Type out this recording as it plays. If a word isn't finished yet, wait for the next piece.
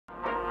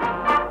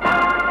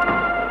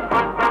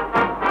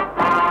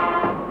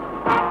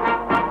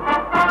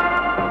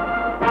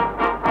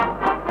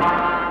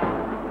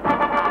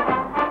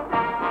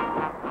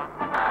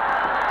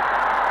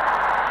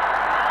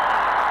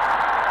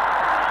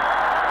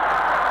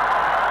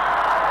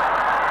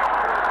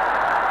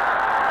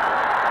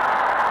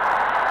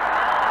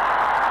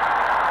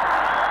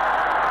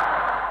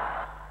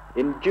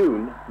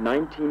June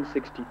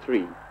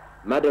 1963,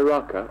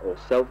 Madaraka, or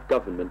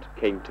self-government,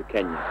 came to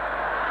Kenya.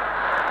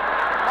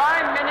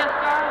 Prime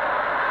Minister,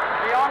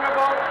 the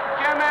Honorable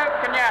Jomo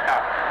Kenyatta.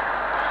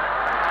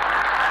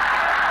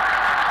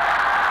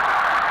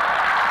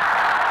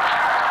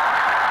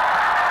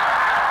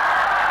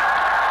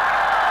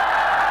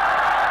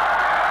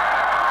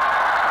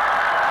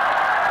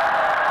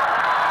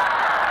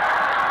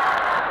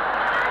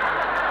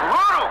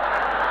 Uhuru,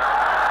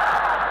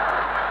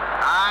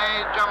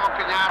 I, Jomo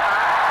Kenyatta,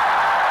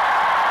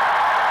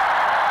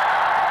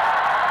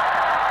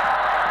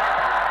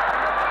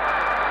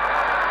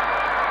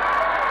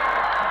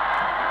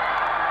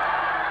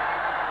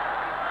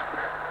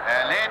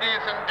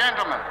 ladies and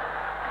gentlemen,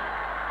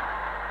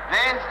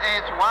 this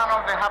is one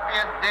of the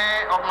happiest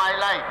days of my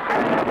life.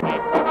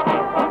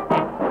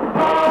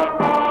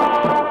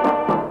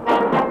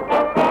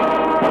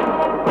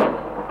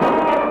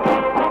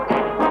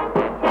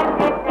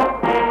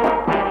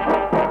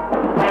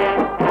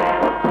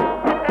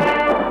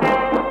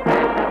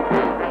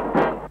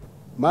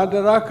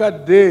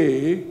 Madaraka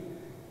Day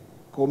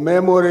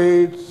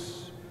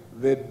commemorates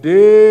the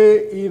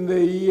day in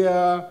the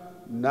year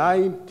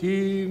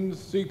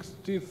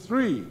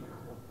 1963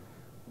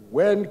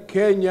 when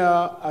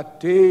Kenya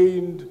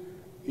attained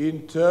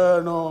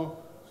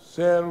internal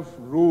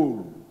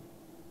self-rule.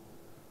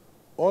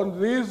 On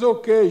this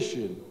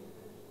occasion,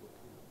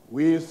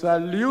 we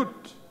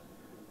salute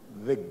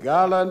the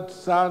gallant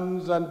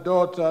sons and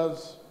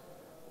daughters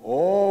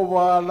of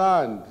our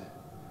land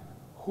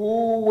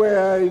who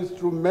were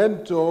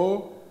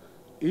instrumental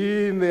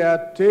in the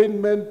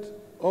attainment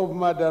of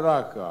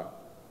Madaraka.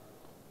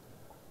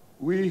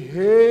 We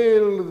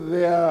hail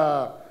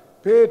their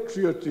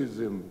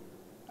patriotism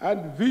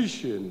and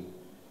vision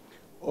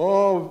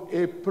of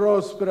a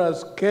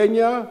prosperous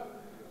Kenya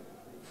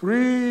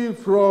free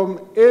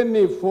from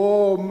any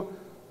form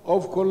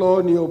of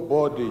colonial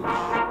bondage.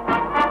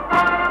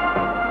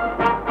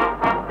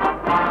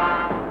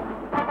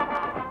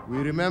 We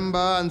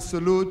remember and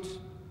salute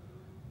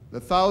the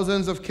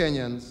thousands of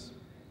Kenyans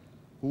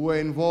who were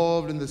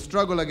involved in the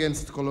struggle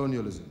against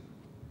colonialism.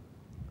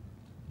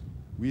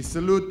 We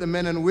salute the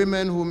men and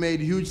women who made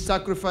huge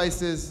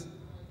sacrifices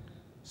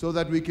so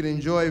that we can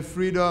enjoy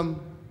freedom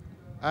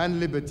and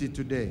liberty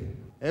today.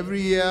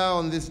 Every year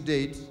on this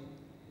date,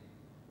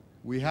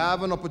 we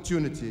have an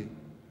opportunity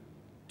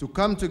to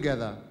come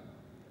together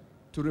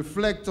to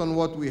reflect on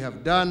what we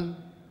have done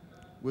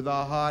with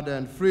our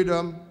hard-earned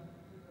freedom.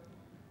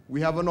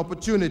 We have an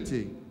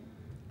opportunity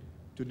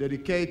to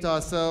dedicate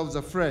ourselves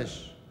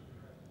afresh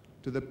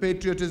to the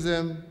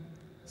patriotism,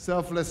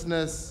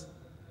 selflessness,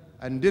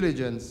 and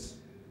diligence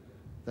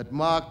that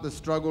marked the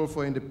struggle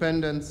for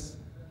independence,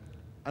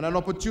 and an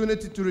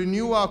opportunity to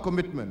renew our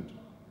commitment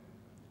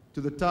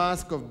to the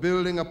task of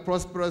building a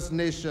prosperous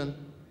nation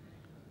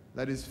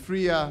that is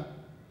freer,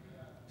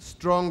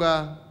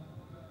 stronger,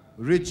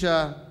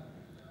 richer,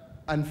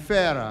 and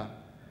fairer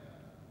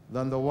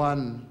than the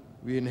one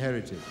we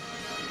inherited.